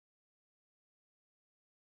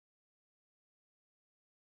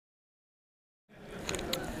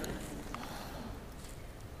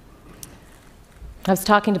I was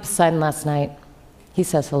talking to Poseidon last night. He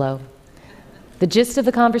says hello. The gist of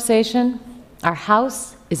the conversation, our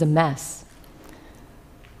house is a mess.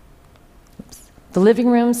 The living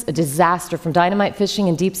room's a disaster from dynamite fishing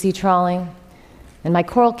and deep-sea trawling, and my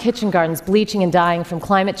coral kitchen garden's bleaching and dying from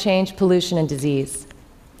climate change, pollution, and disease.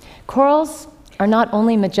 Corals are not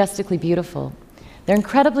only majestically beautiful, they're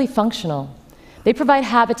incredibly functional. They provide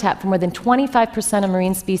habitat for more than 25% of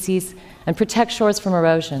marine species and protect shores from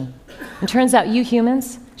erosion. And turns out you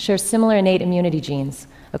humans share similar innate immunity genes,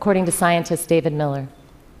 according to scientist David Miller.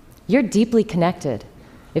 You're deeply connected.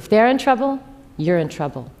 If they're in trouble, you're in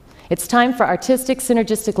trouble. It's time for artistic,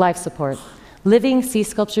 synergistic life support, living sea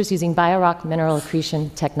sculptures using biorock mineral accretion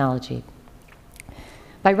technology.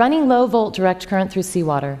 By running low-volt direct current through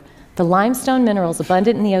seawater, the limestone minerals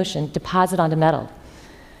abundant in the ocean deposit onto metal,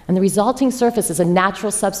 and the resulting surface is a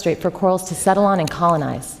natural substrate for corals to settle on and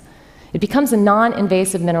colonize. It becomes a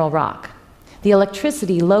non-invasive mineral rock. The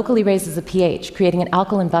electricity locally raises the pH, creating an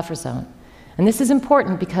alkaline buffer zone. And this is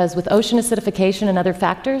important because with ocean acidification and other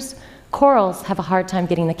factors, corals have a hard time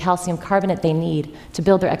getting the calcium carbonate they need to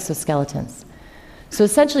build their exoskeletons. So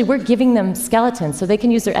essentially, we're giving them skeletons so they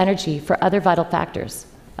can use their energy for other vital factors,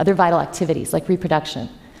 other vital activities like reproduction.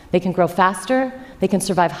 They can grow faster, they can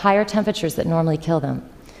survive higher temperatures that normally kill them.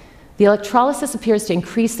 The electrolysis appears to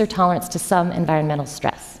increase their tolerance to some environmental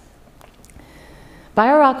stress.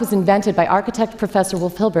 Biorock was invented by architect Professor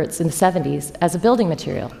Wolf Hilberts in the 70s as a building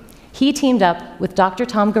material. He teamed up with Dr.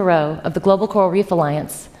 Tom Garreau of the Global Coral Reef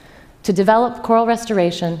Alliance to develop coral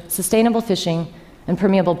restoration, sustainable fishing, and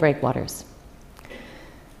permeable breakwaters.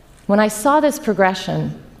 When I saw this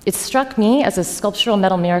progression, it struck me as a sculptural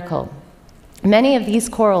metal miracle. Many of these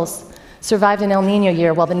corals survived an El Niño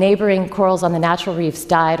year while the neighboring corals on the natural reefs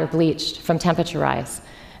died or bleached from temperature rise.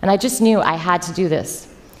 And I just knew I had to do this.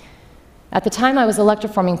 At the time, I was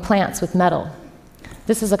electroforming plants with metal.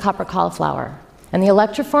 This is a copper cauliflower. And the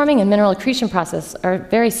electroforming and mineral accretion process are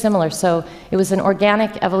very similar, so it was an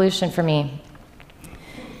organic evolution for me.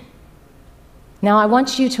 Now I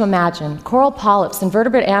want you to imagine coral polyps,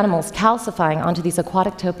 invertebrate animals calcifying onto these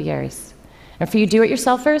aquatic topiaries. And for you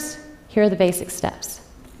do-it-yourselfers, here are the basic steps.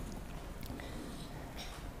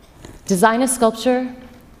 Design a sculpture,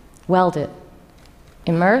 weld it.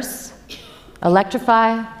 Immerse,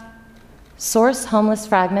 electrify, source homeless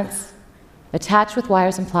fragments, attach with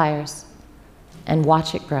wires and pliers, and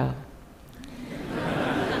watch it grow.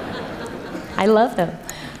 I love them.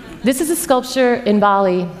 This is a sculpture in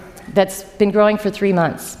Bali that's been growing for 3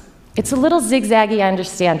 months. It's a little zigzaggy, I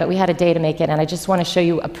understand, but we had a day to make it, and I just want to show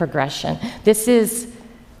you a progression. This is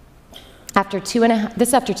after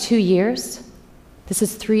 2 years. This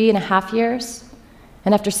is 3.5 years.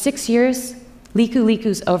 And after 6 years, Liku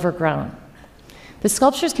Liku's overgrown. The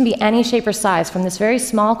sculptures can be any shape or size, from this very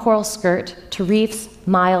small coral skirt to reefs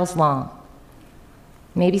miles long.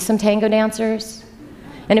 Maybe some tango dancers.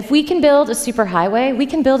 And if we can build a superhighway, we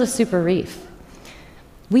can build a super reef.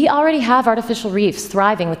 We already have artificial reefs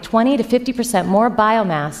thriving with 20 to 50% more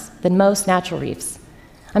biomass than most natural reefs.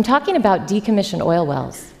 I'm talking about decommissioned oil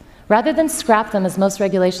wells. Rather than scrap them as most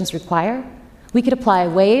regulations require, we could apply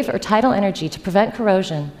wave or tidal energy to prevent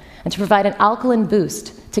corrosion and to provide an alkaline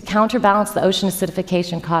boost to counterbalance the ocean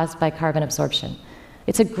acidification caused by carbon absorption.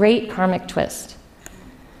 It's a great karmic twist.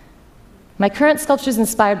 My current sculpture is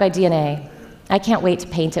inspired by DNA. I can't wait to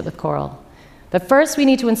paint it with coral. But first, we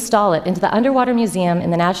need to install it into the underwater museum in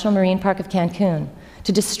the National Marine Park of Cancun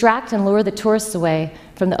to distract and lure the tourists away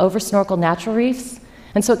from the over-snorkeled natural reefs,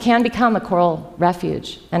 and so it can become a coral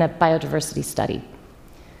refuge and a biodiversity study.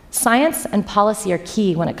 Science and policy are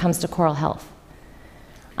key when it comes to coral health.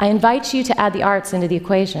 I invite you to add the arts into the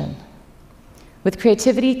equation. With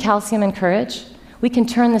creativity, calcium, and courage, we can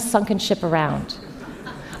turn this sunken ship around.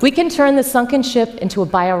 We can turn the sunken ship into a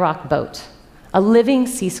biorock boat, a living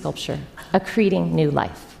sea sculpture, accreting new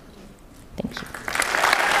life. Thank you.